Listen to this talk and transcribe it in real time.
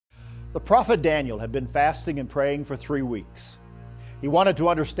The prophet Daniel had been fasting and praying for 3 weeks. He wanted to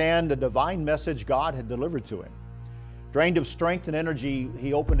understand the divine message God had delivered to him. Drained of strength and energy,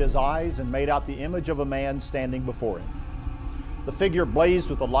 he opened his eyes and made out the image of a man standing before him. The figure blazed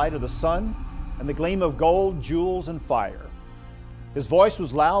with the light of the sun and the gleam of gold, jewels, and fire. His voice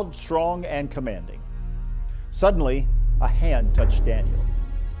was loud, strong, and commanding. Suddenly, a hand touched Daniel.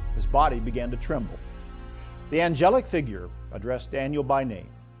 His body began to tremble. The angelic figure addressed Daniel by name.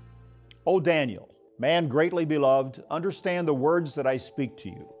 "O Daniel, man greatly beloved, understand the words that I speak to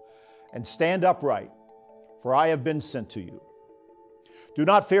you, and stand upright, for I have been sent to you. Do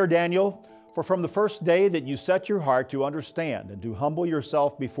not fear, Daniel, for from the first day that you set your heart to understand and to humble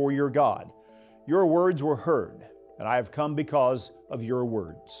yourself before your God, your words were heard, and I have come because of your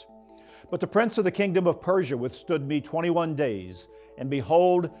words. But the prince of the kingdom of Persia withstood me 21 days, and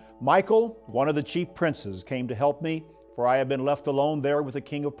behold, Michael, one of the chief princes, came to help me, for I have been left alone there with the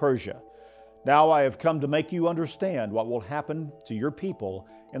king of Persia. Now I have come to make you understand what will happen to your people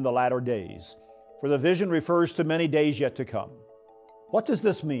in the latter days, for the vision refers to many days yet to come." What does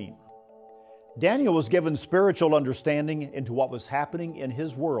this mean? Daniel was given spiritual understanding into what was happening in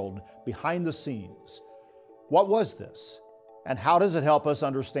his world behind the scenes. What was this? And how does it help us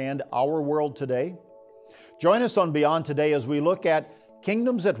understand our world today? Join us on Beyond Today as we look at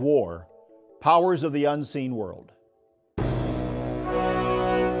Kingdoms at War, Powers of the Unseen World.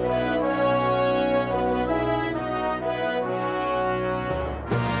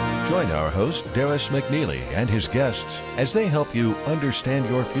 Join our host, Darris McNeely, and his guests as they help you understand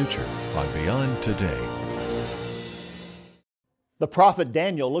your future on Beyond Today. The prophet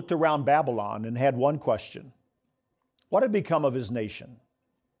Daniel looked around Babylon and had one question. What had become of his nation,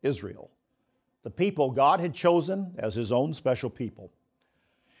 Israel, the people God had chosen as his own special people?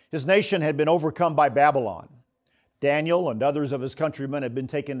 His nation had been overcome by Babylon. Daniel and others of his countrymen had been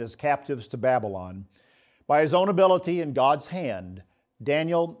taken as captives to Babylon. By his own ability and God's hand,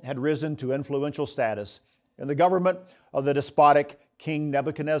 Daniel had risen to influential status in the government of the despotic King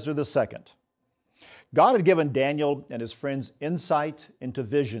Nebuchadnezzar II. God had given Daniel and his friends insight into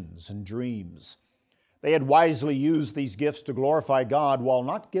visions and dreams. They had wisely used these gifts to glorify God while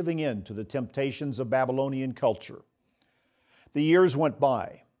not giving in to the temptations of Babylonian culture. The years went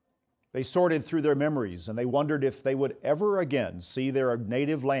by. They sorted through their memories and they wondered if they would ever again see their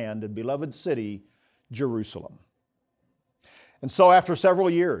native land and beloved city, Jerusalem. And so after several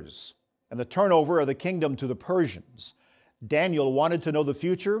years and the turnover of the kingdom to the Persians, Daniel wanted to know the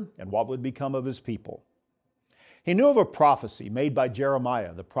future and what would become of his people. He knew of a prophecy made by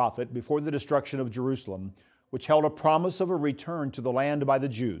Jeremiah the prophet before the destruction of Jerusalem, which held a promise of a return to the land by the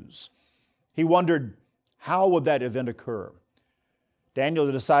Jews. He wondered, how would that event occur?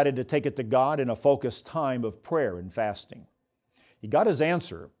 Daniel decided to take it to God in a focused time of prayer and fasting. He got his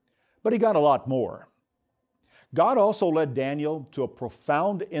answer, but he got a lot more. God also led Daniel to a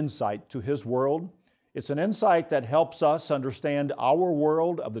profound insight to his world. It's an insight that helps us understand our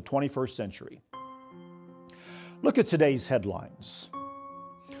world of the 21st century. Look at today's headlines.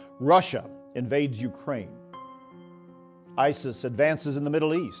 Russia invades Ukraine. ISIS advances in the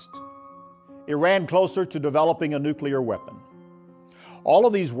Middle East. Iran closer to developing a nuclear weapon. All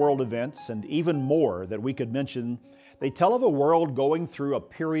of these world events, and even more that we could mention, they tell of a world going through a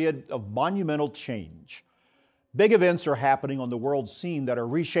period of monumental change. Big events are happening on the world scene that are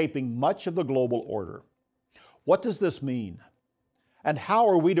reshaping much of the global order. What does this mean? And how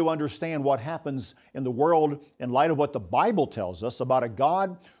are we to understand what happens in the world in light of what the Bible tells us about a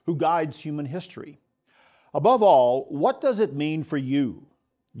God who guides human history? Above all, what does it mean for you,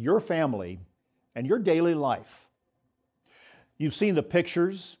 your family, and your daily life? You've seen the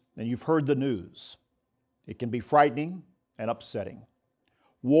pictures and you've heard the news. It can be frightening and upsetting.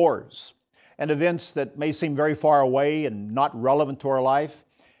 Wars and events that may seem very far away and not relevant to our life,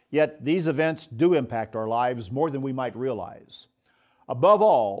 yet these events do impact our lives more than we might realize. Above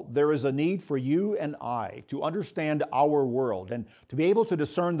all, there is a need for you and I to understand our world and to be able to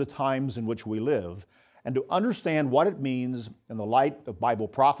discern the times in which we live and to understand what it means in the light of Bible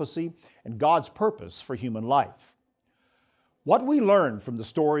prophecy and God's purpose for human life. What we learn from the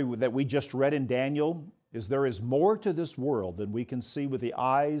story that we just read in Daniel is there is more to this world than we can see with the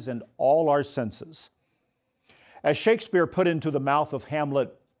eyes and all our senses. As Shakespeare put into the mouth of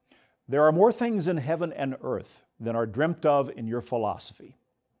Hamlet, there are more things in heaven and earth than are dreamt of in your philosophy.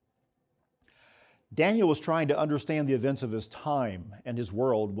 Daniel was trying to understand the events of his time and his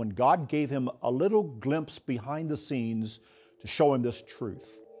world when God gave him a little glimpse behind the scenes to show him this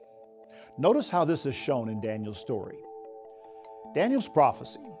truth. Notice how this is shown in Daniel's story. Daniel's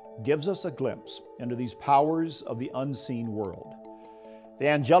prophecy gives us a glimpse into these powers of the unseen world. The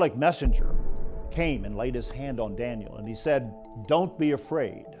angelic messenger came and laid his hand on Daniel, and he said, "Don't be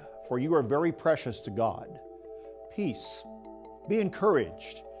afraid, for you are very precious to God. Peace, be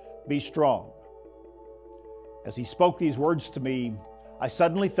encouraged, be strong." As he spoke these words to me, I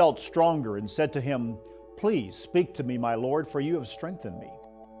suddenly felt stronger and said to him, "Please speak to me, my Lord, for you have strengthened me."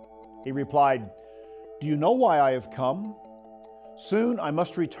 He replied, "Do you know why I have come? Soon I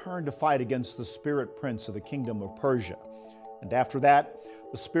must return to fight against the spirit prince of the kingdom of Persia, and after that,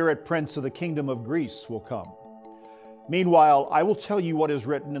 the spirit prince of the kingdom of Greece will come. Meanwhile, I will tell you what is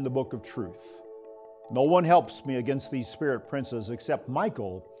written in the book of truth. No one helps me against these spirit princes except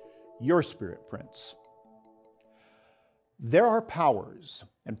Michael, your spirit prince." There are powers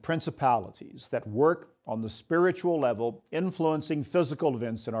and principalities that work on the spiritual level, influencing physical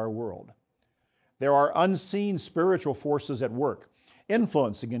events in our world. There are unseen spiritual forces at work,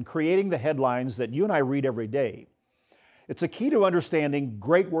 influencing and creating the headlines that you and I read every day. It's a key to understanding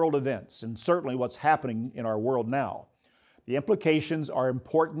great world events and certainly what's happening in our world now. The implications are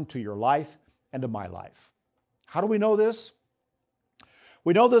important to your life and to my life. How do we know this?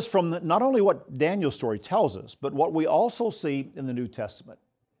 We know this from not only what Daniel's story tells us, but what we also see in the New Testament.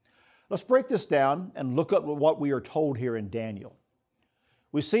 Let's break this down and look at what we are told here in Daniel.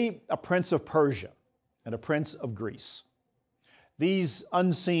 We see a prince of Persia and a prince of Greece. These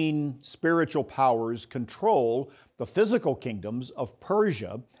unseen spiritual powers control the physical kingdoms of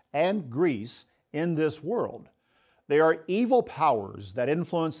Persia and Greece in this world. They are evil powers that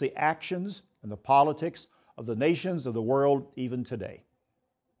influence the actions and the politics of the nations of the world even today.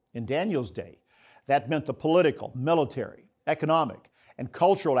 In Daniel's day, that meant the political, military, economic, and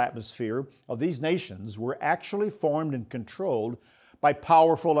cultural atmosphere of these nations were actually formed and controlled by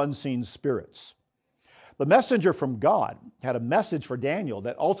powerful unseen spirits. The messenger from God had a message for Daniel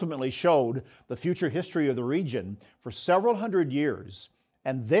that ultimately showed the future history of the region for several hundred years,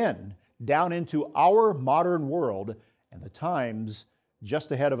 and then down into our modern world and the times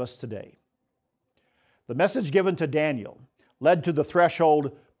just ahead of us today. The message given to Daniel led to the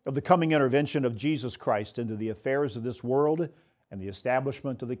threshold of the coming intervention of Jesus Christ into the affairs of this world and the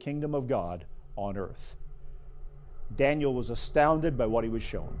establishment of the kingdom of God on earth. Daniel was astounded by what he was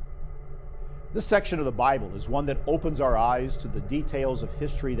shown. This section of the Bible is one that opens our eyes to the details of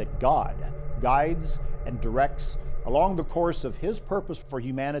history that God guides and directs along the course of His purpose for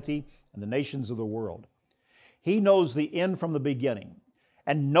humanity and the nations of the world. He knows the end from the beginning,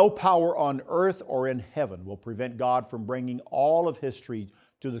 and no power on earth or in heaven will prevent God from bringing all of history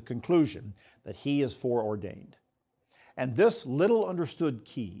to the conclusion that He has foreordained. And this little understood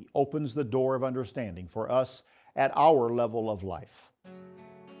key opens the door of understanding for us at our level of life.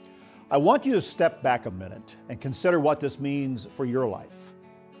 I want you to step back a minute and consider what this means for your life.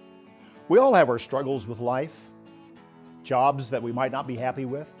 We all have our struggles with life, jobs that we might not be happy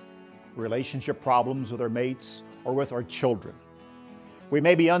with, relationship problems with our mates or with our children. We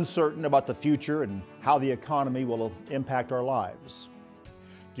may be uncertain about the future and how the economy will impact our lives.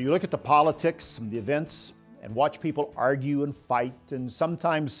 Do you look at the politics and the events and watch people argue and fight and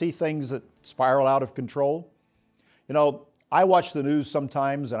sometimes see things that spiral out of control? You know, I watch the news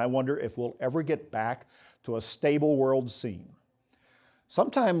sometimes and I wonder if we'll ever get back to a stable world scene.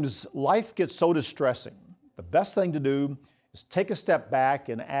 Sometimes life gets so distressing. The best thing to do is take a step back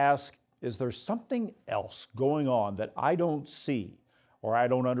and ask, is there something else going on that I don't see or I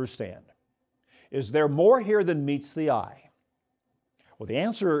don't understand? Is there more here than meets the eye? Well, the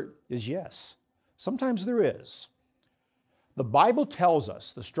answer is yes. Sometimes there is. The Bible tells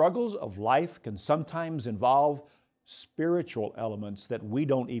us the struggles of life can sometimes involve spiritual elements that we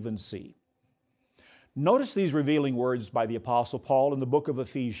don't even see. Notice these revealing words by the Apostle Paul in the book of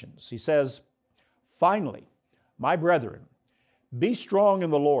Ephesians. He says, "Finally, my brethren, be strong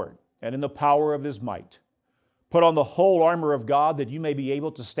in the Lord and in the power of His might. Put on the whole armor of God that you may be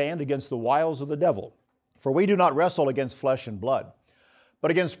able to stand against the wiles of the devil. For we do not wrestle against flesh and blood,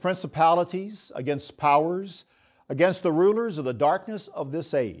 but against principalities, against powers, against the rulers of the darkness of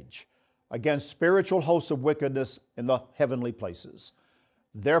this age, against spiritual hosts of wickedness in the heavenly places.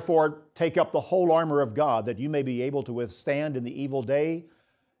 Therefore, take up the whole armor of God that you may be able to withstand in the evil day,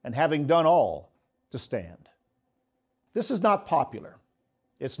 and having done all, to stand." This is not popular.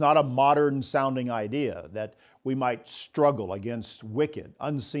 It's not a modern sounding idea that we might struggle against wicked,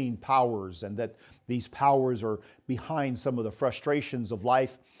 unseen powers and that these powers are behind some of the frustrations of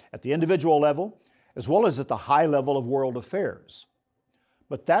life at the individual level as well as at the high level of world affairs.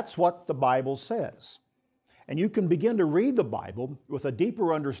 But that's what the Bible says. And you can begin to read the Bible with a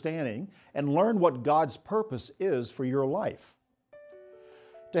deeper understanding and learn what God's purpose is for your life.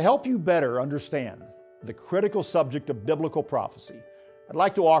 To help you better understand the critical subject of biblical prophecy, I'd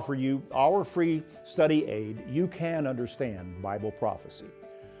like to offer you our free study aid, You Can Understand Bible Prophecy.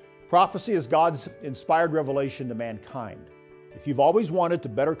 Prophecy is God's inspired revelation to mankind. If you've always wanted to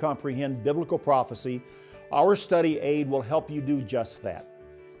better comprehend biblical prophecy, our study aid will help you do just that.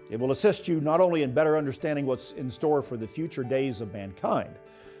 It will assist you not only in better understanding what's in store for the future days of mankind,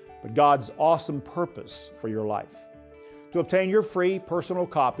 but God's awesome purpose for your life. To obtain your free personal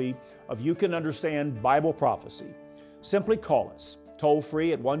copy of You Can Understand Bible Prophecy, simply call us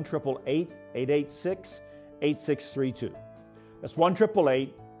toll-free at 1-888-886-8632. That's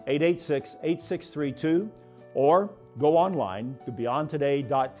 1-888-886-8632, or go online to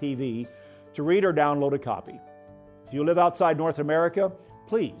beyondtoday.tv to read or download a copy. If you live outside North America,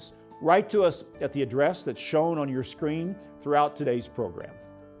 please write to us at the address that's shown on your screen throughout today's program.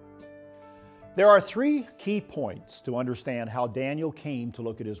 There are three key points to understand how Daniel came to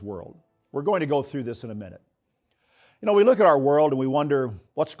look at his world. We're going to go through this in a minute. You know, we look at our world and we wonder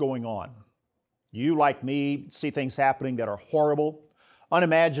what's going on. You, like me, see things happening that are horrible,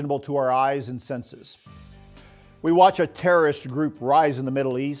 unimaginable to our eyes and senses. We watch a terrorist group rise in the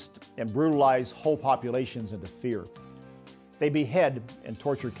Middle East and brutalize whole populations into fear. They behead and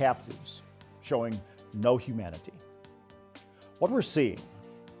torture captives, showing no humanity. What we're seeing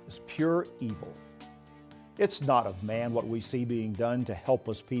is pure evil. It's not of man what we see being done to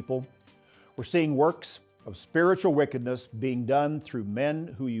helpless people. We're seeing works of spiritual wickedness being done through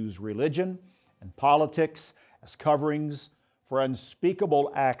men who use religion and politics as coverings for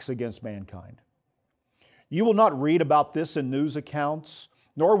unspeakable acts against mankind. You will not read about this in news accounts,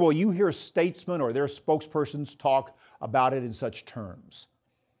 nor will you hear statesmen or their spokespersons talk about it in such terms.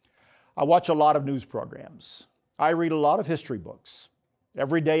 I watch a lot of news programs. I read a lot of history books.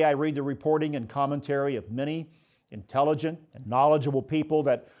 Every day I read the reporting and commentary of many intelligent and knowledgeable people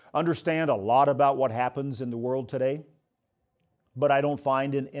that understand a lot about what happens in the world today. But I don't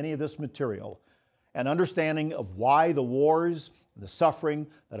find in any of this material an understanding of why the wars and the suffering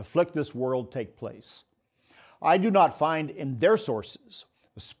that afflict this world take place. I do not find in their sources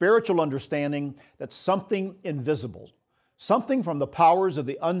a spiritual understanding that something invisible, something from the powers of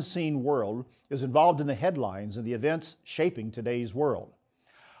the unseen world, is involved in the headlines and the events shaping today's world.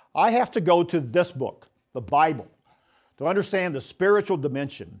 I have to go to this book, the Bible, to understand the spiritual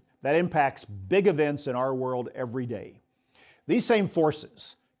dimension that impacts big events in our world every day. These same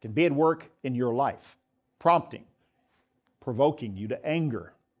forces can be at work in your life, prompting, provoking you to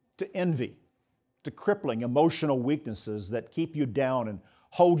anger, to envy, to crippling emotional weaknesses that keep you down and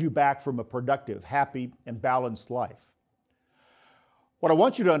hold you back from a productive, happy, and balanced life. What I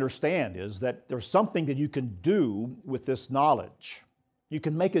want you to understand is that there's something that you can do with this knowledge. You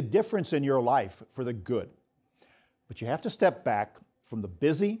can make a difference in your life for the good. But you have to step back from the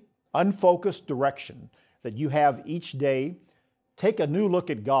busy, unfocused direction that you have each day, take a new look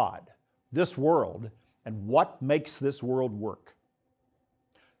at God, this world, and what makes this world work.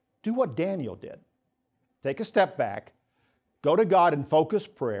 Do what Daniel did. Take a step back, go to God in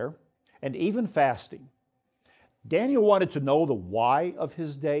focused prayer, and even fasting. Daniel wanted to know the why of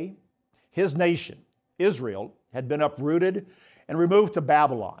his day. His nation, Israel, had been uprooted and removed to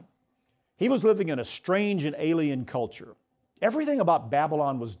Babylon. He was living in a strange and alien culture. Everything about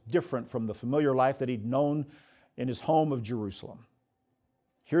Babylon was different from the familiar life that he'd known in his home of Jerusalem.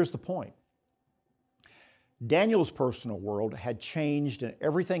 Here's the point. Daniel's personal world had changed, and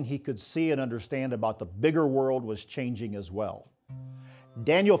everything he could see and understand about the bigger world was changing as well.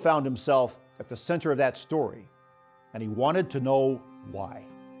 Daniel found himself at the center of that story, and he wanted to know why.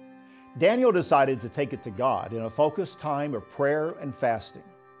 Daniel decided to take it to God in a focused time of prayer and fasting.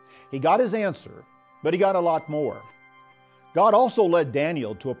 He got his answer, but he got a lot more. God also led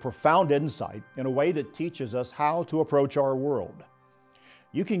Daniel to a profound insight in a way that teaches us how to approach our world.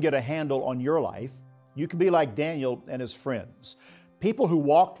 You can get a handle on your life. You can be like Daniel and his friends, people who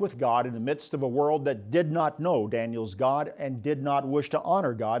walked with God in the midst of a world that did not know Daniel's God and did not wish to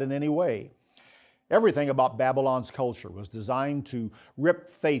honor God in any way. Everything about Babylon's culture was designed to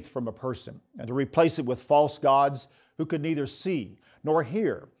rip faith from a person and to replace it with false gods who could neither see, nor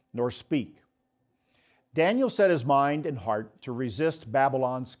hear, nor speak. Daniel set his mind and heart to resist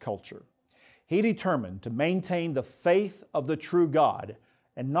Babylon's culture. He determined to maintain the faith of the true God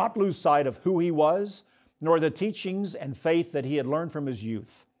and not lose sight of who he was, nor the teachings and faith that he had learned from his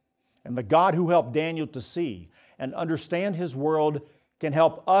youth. And the God who helped Daniel to see and understand his world can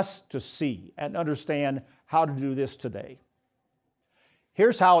help us to see and understand how to do this today.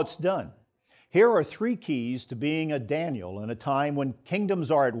 Here's how it's done. Here are 3 keys to being a Daniel in a time when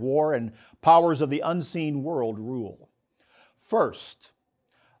kingdoms are at war and powers of the unseen world rule. First,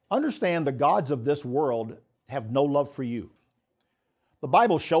 understand the gods of this world have no love for you. The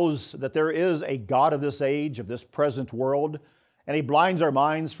Bible shows that there is a God of this age, of this present world, and He blinds our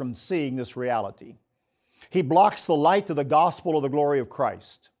minds from seeing this reality. He blocks the light of the gospel of the glory of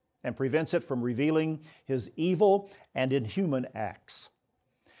Christ and prevents it from revealing His evil and inhuman acts.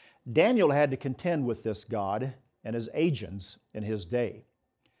 Daniel had to contend with this God and his agents in his day.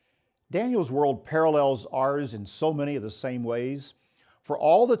 Daniel's world parallels ours in so many of the same ways. For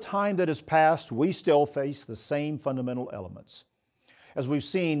all the time that has passed, we still face the same fundamental elements. As we've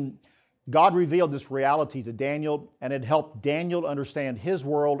seen, God revealed this reality to Daniel, and it helped Daniel understand his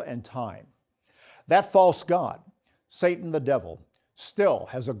world and time. That false god, Satan the devil, still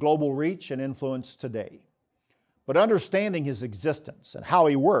has a global reach and influence today. But understanding his existence and how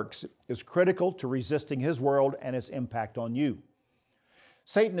he works is critical to resisting his world and its impact on you.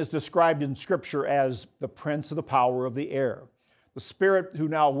 Satan is described in Scripture as the prince of the power of the air, the spirit who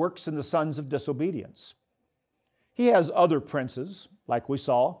now works in the sons of disobedience. He has other princes, like we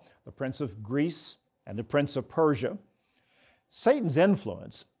saw, the prince of Greece and the prince of Persia. Satan's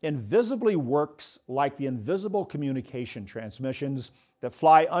influence invisibly works like the invisible communication transmissions that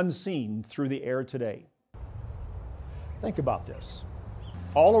fly unseen through the air today. Think about this.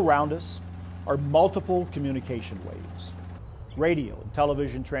 All around us are multiple communication waves, radio and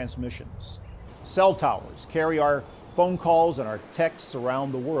television transmissions. Cell towers carry our phone calls and our texts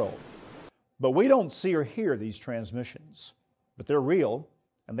around the world. But we don't see or hear these transmissions. But they're real,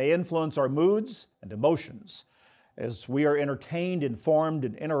 and they influence our moods and emotions as we are entertained, informed,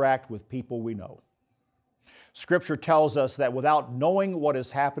 and interact with people we know. Scripture tells us that without knowing what is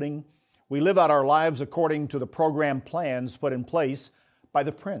happening, we live out our lives according to the program plans put in place by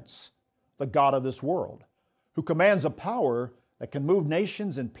the prince, the god of this world, who commands a power that can move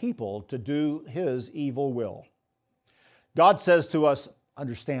nations and people to do his evil will. God says to us,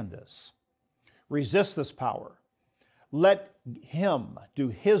 understand this. Resist this power. Let him do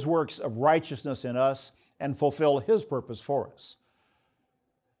his works of righteousness in us and fulfill his purpose for us.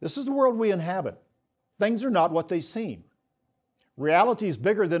 This is the world we inhabit. Things are not what they seem. Reality is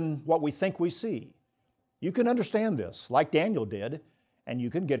bigger than what we think we see. You can understand this, like Daniel did, and you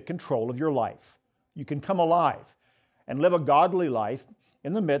can get control of your life. You can come alive and live a godly life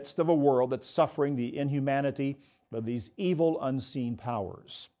in the midst of a world that's suffering the inhumanity of these evil, unseen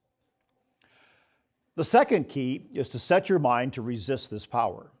powers. The second key is to set your mind to resist this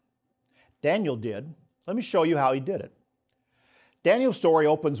power. Daniel did. Let me show you how he did it. Daniel's story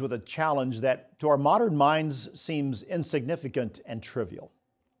opens with a challenge that to our modern minds seems insignificant and trivial.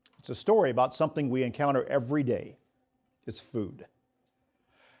 It's a story about something we encounter every day. It's food.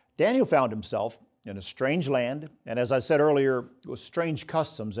 Daniel found himself in a strange land, and as I said earlier, with strange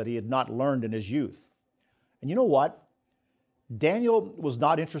customs that he had not learned in his youth. And you know what? Daniel was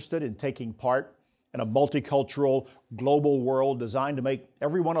not interested in taking part in a multicultural, global world designed to make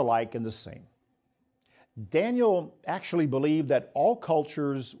everyone alike and the same. Daniel actually believed that all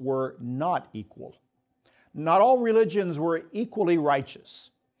cultures were not equal. Not all religions were equally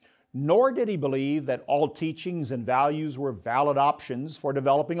righteous. Nor did he believe that all teachings and values were valid options for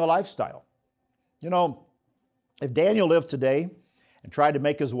developing a lifestyle. You know, if Daniel lived today and tried to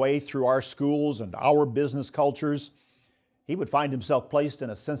make his way through our schools and our business cultures, he would find himself placed in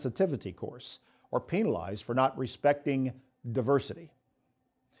a sensitivity course or penalized for not respecting diversity.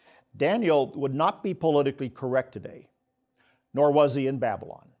 Daniel would not be politically correct today, nor was he in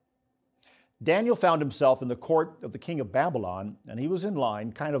Babylon. Daniel found himself in the court of the king of Babylon, and he was in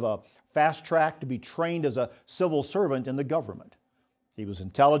line, kind of a fast track to be trained as a civil servant in the government. He was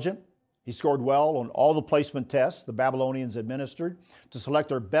intelligent. He scored well on all the placement tests the Babylonians administered to select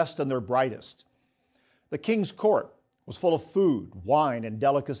their best and their brightest. The king's court was full of food, wine, and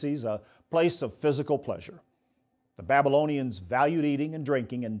delicacies, a place of physical pleasure. The Babylonians valued eating and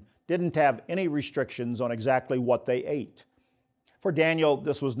drinking and didn't have any restrictions on exactly what they ate. For Daniel,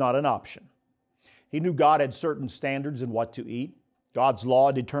 this was not an option. He knew God had certain standards in what to eat. God's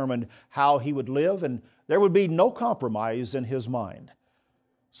law determined how he would live, and there would be no compromise in his mind.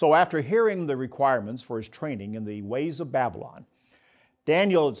 So after hearing the requirements for his training in the ways of Babylon,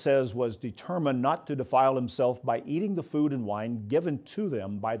 Daniel, it says, was determined not to defile himself by eating the food and wine given to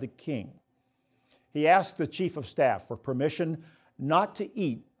them by the king. He asked the chief of staff for permission not to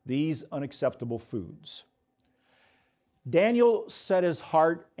eat these unacceptable foods. Daniel set his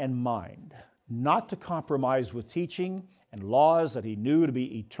heart and mind not to compromise with teaching and laws that he knew to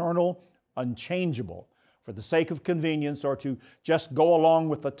be eternal, unchangeable, for the sake of convenience or to just go along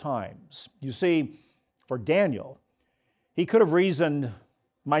with the times. You see, for Daniel, he could have reasoned,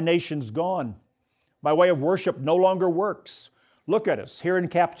 my nation's gone. My way of worship no longer works. Look at us here in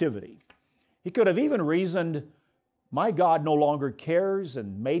captivity. He could have even reasoned, my God no longer cares,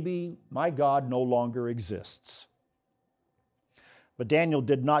 and maybe my God no longer exists. But Daniel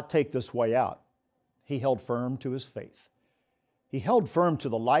did not take this way out. He held firm to his faith. He held firm to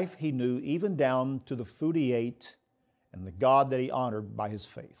the life he knew, even down to the food he ate and the God that he honored by his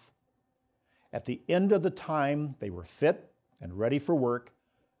faith. At the end of the time, they were fit and ready for work,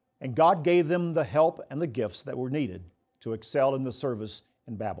 and God gave them the help and the gifts that were needed to excel in the service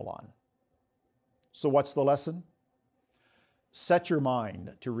in Babylon. So what's the lesson? Set your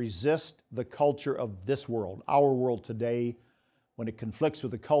mind to resist the culture of this world, our world today, when it conflicts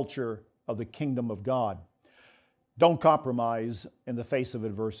with the culture of the kingdom of God. Don't compromise in the face of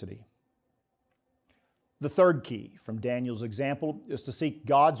adversity. The third key from Daniel's example is to seek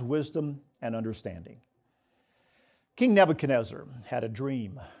God's wisdom and understanding. King Nebuchadnezzar had a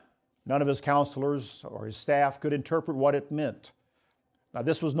dream. None of his counselors or his staff could interpret what it meant. Now,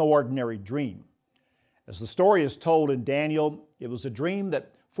 this was no ordinary dream. As the story is told in Daniel, it was a dream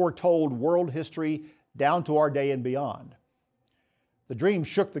that foretold world history down to our day and beyond. The dream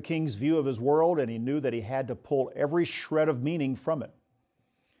shook the king's view of his world, and he knew that he had to pull every shred of meaning from it.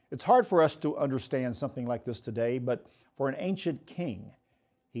 It's hard for us to understand something like this today, but for an ancient king,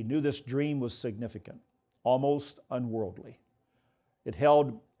 he knew this dream was significant, almost unworldly. It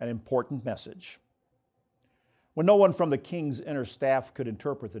held an important message. When no one from the king's inner staff could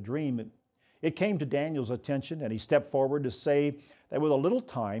interpret the dream, it came to Daniel's attention, and he stepped forward to say that with a little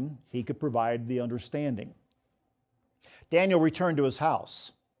time, he could provide the understanding. Daniel returned to his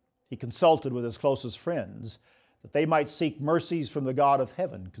house. He consulted with his closest friends that they might seek mercies from the God of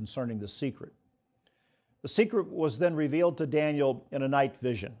heaven concerning the secret. The secret was then revealed to Daniel in a night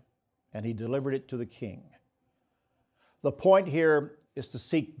vision, and he delivered it to the king. The point here is to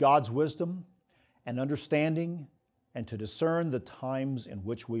seek God's wisdom and understanding and to discern the times in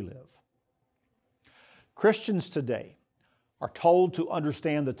which we live. Christians today are told to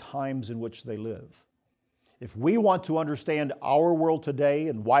understand the times in which they live. If we want to understand our world today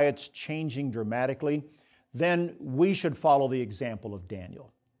and why it's changing dramatically, then we should follow the example of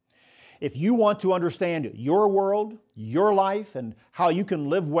Daniel. If you want to understand your world, your life, and how you can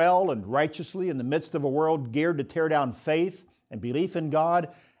live well and righteously in the midst of a world geared to tear down faith and belief in God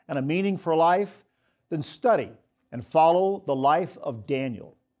and a meaning for life, then study and follow the life of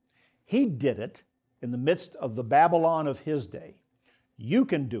Daniel. He did it in the midst of the Babylon of his day. You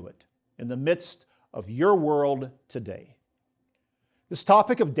can do it in the midst of your world today. This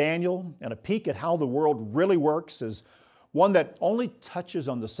topic of Daniel and a peek at how the world really works is one that only touches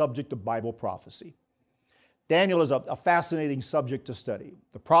on the subject of Bible prophecy. Daniel is a fascinating subject to study.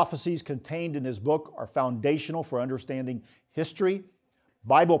 The prophecies contained in his book are foundational for understanding history,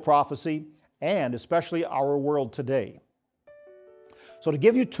 Bible prophecy, and especially our world today. So to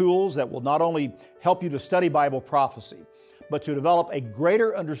give you tools that will not only help you to study Bible prophecy, but to develop a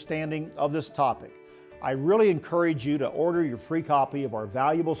greater understanding of this topic, I really encourage you to order your free copy of our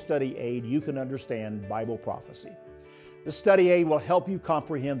valuable study aid, You Can Understand Bible Prophecy. This study aid will help you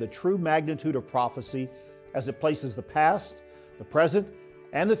comprehend the true magnitude of prophecy as it places the past, the present,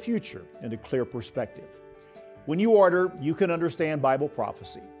 and the future into clear perspective. When you order You Can Understand Bible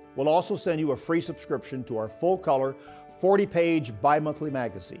Prophecy, we'll also send you a free subscription to our full-color, 40-page bi-monthly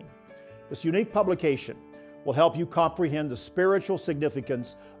magazine. This unique publication will help you comprehend the spiritual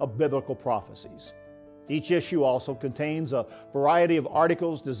significance of biblical prophecies. Each issue also contains a variety of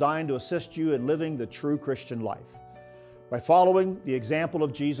articles designed to assist you in living the true Christian life by following the example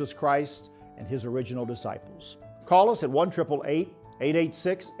of Jesus Christ and His original disciples. Call us at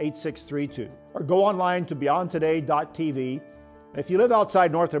 1-888-886-8632 or go online to beyondtoday.tv. And if you live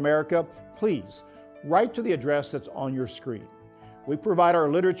outside North America, please write to the address that's on your screen. We provide our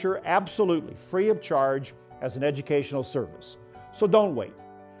literature absolutely free of charge as an educational service. So don't wait.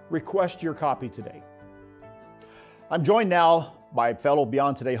 Request your copy today. I'm joined now by fellow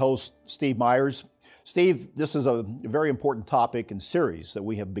Beyond Today host Steve Myers. Steve, this is a very important topic and series that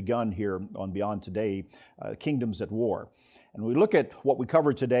we have begun here on Beyond Today, Kingdoms at War. And we look at what we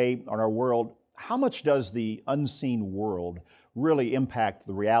covered today on our world. How much does the unseen world really impact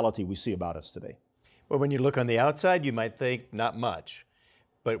the reality we see about us today? Well, when you look on the outside, you might think not much.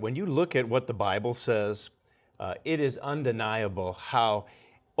 But when you look at what the Bible says, it is undeniable how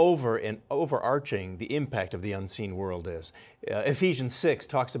overarching the impact of the unseen world is. Ephesians 6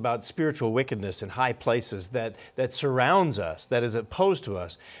 talks about spiritual wickedness in high places that surrounds us, that is opposed to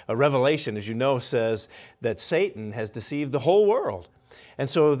us. Revelation, as you know, says that Satan has deceived the whole world. And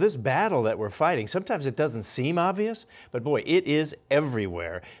so this battle that we're fighting, sometimes it doesn't seem obvious, but boy, it is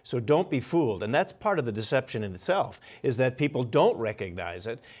everywhere. So don't be fooled. And that's part of the deception in itself, is that people don't recognize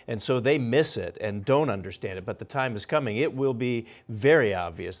it, and so they miss it and don't understand it. But the time is coming. It will be very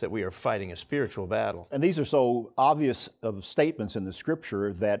obvious that we are fighting a spiritual battle. And these are so obvious of statements in the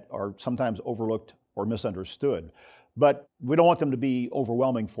Scripture that are sometimes overlooked or misunderstood. But we don't want them to be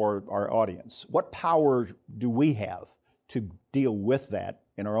overwhelming for our audience. What power do we have to deal with that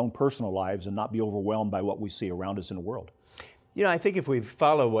in our own personal lives and not be overwhelmed by what we see around us in the world? You know, I think if we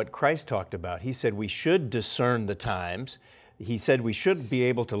follow what Christ talked about, he said we should discern the times. He said we should be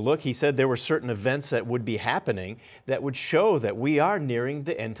able to look. He said there were certain events that would be happening that would show that we are nearing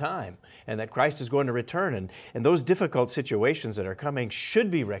the end time and that Christ is going to return. And those difficult situations that are coming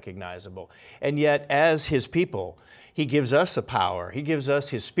should be recognizable. And yet, as His people, He gives us a power. He gives us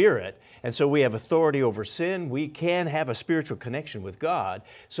His Spirit. And so we have authority over sin. We can have a spiritual connection with God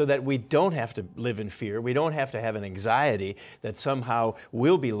so that we don't have to live in fear. We don't have to have an anxiety that somehow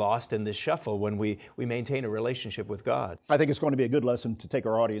we'll be lost in this shuffle when we maintain a relationship with God. I think it's going to be a good lesson to take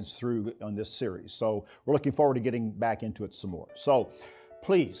our audience through on this series. So we're looking forward to getting back into it some more. So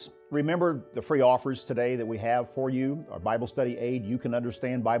please remember the free offers today that we have for you, our Bible study aid, You Can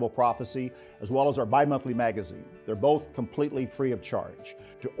Understand Bible Prophecy, as well as our bi-monthly magazine. They're both completely free of charge.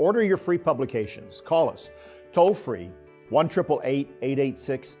 To order your free publications, call us toll-free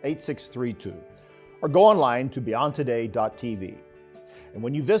 1-888-886-8632 or go online to beyondtoday.tv. And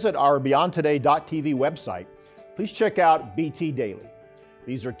when you visit our beyondtoday.tv website, please check out BT Daily.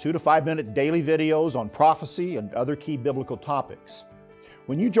 These are 2 to 5 minute daily videos on prophecy and other key biblical topics.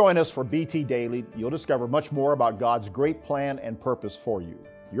 When you join us for BT Daily, you'll discover much more about God's great plan and purpose for you,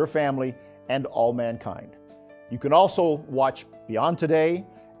 your family, and all mankind. You can also watch Beyond Today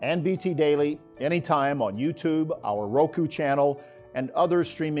and BT Daily anytime on YouTube, our Roku channel, and other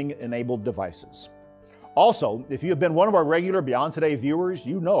streaming-enabled devices. Also, if you have been one of our regular Beyond Today viewers,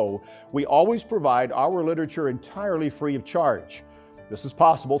 you know we always provide our literature entirely free of charge. This is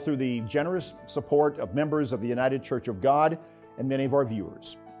possible through the generous support of members of the United Church of God and many of our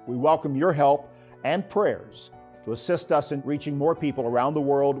viewers. We welcome your help and prayers to assist us in reaching more people around the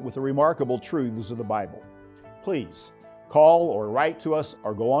world with the remarkable truths of the Bible. Please call or write to us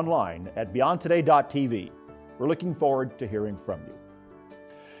or go online at beyondtoday.tv. We're looking forward to hearing from you.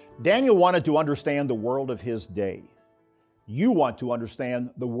 Daniel wanted to understand the world of his day. You want to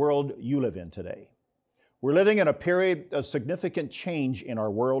understand the world you live in today. We're living in a period of significant change in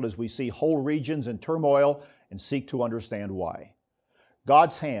our world as we see whole regions in turmoil and seek to understand why.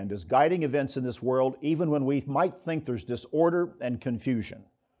 God's hand is guiding events in this world even when we might think there's disorder and confusion.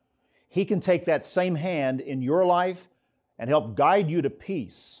 He can take that same hand in your life and help guide you to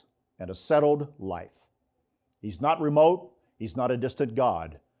peace and a settled life. He's not remote, He's not a distant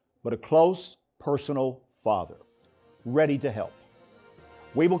God, but a close, personal Father, ready to help.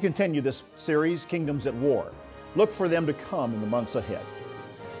 We will continue this series, Kingdoms at War. Look for them to come in the months ahead.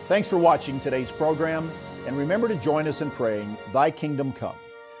 Thanks for watching today's program, and remember to join us in praying, Thy Kingdom Come.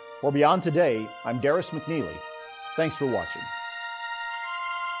 For Beyond Today, I'm Darris McNeely. Thanks for watching.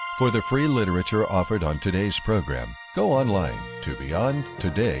 For the free literature offered on today's program, go online to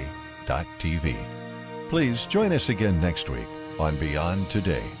beyondtoday.tv. Please join us again next week on Beyond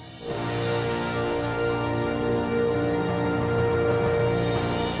Today.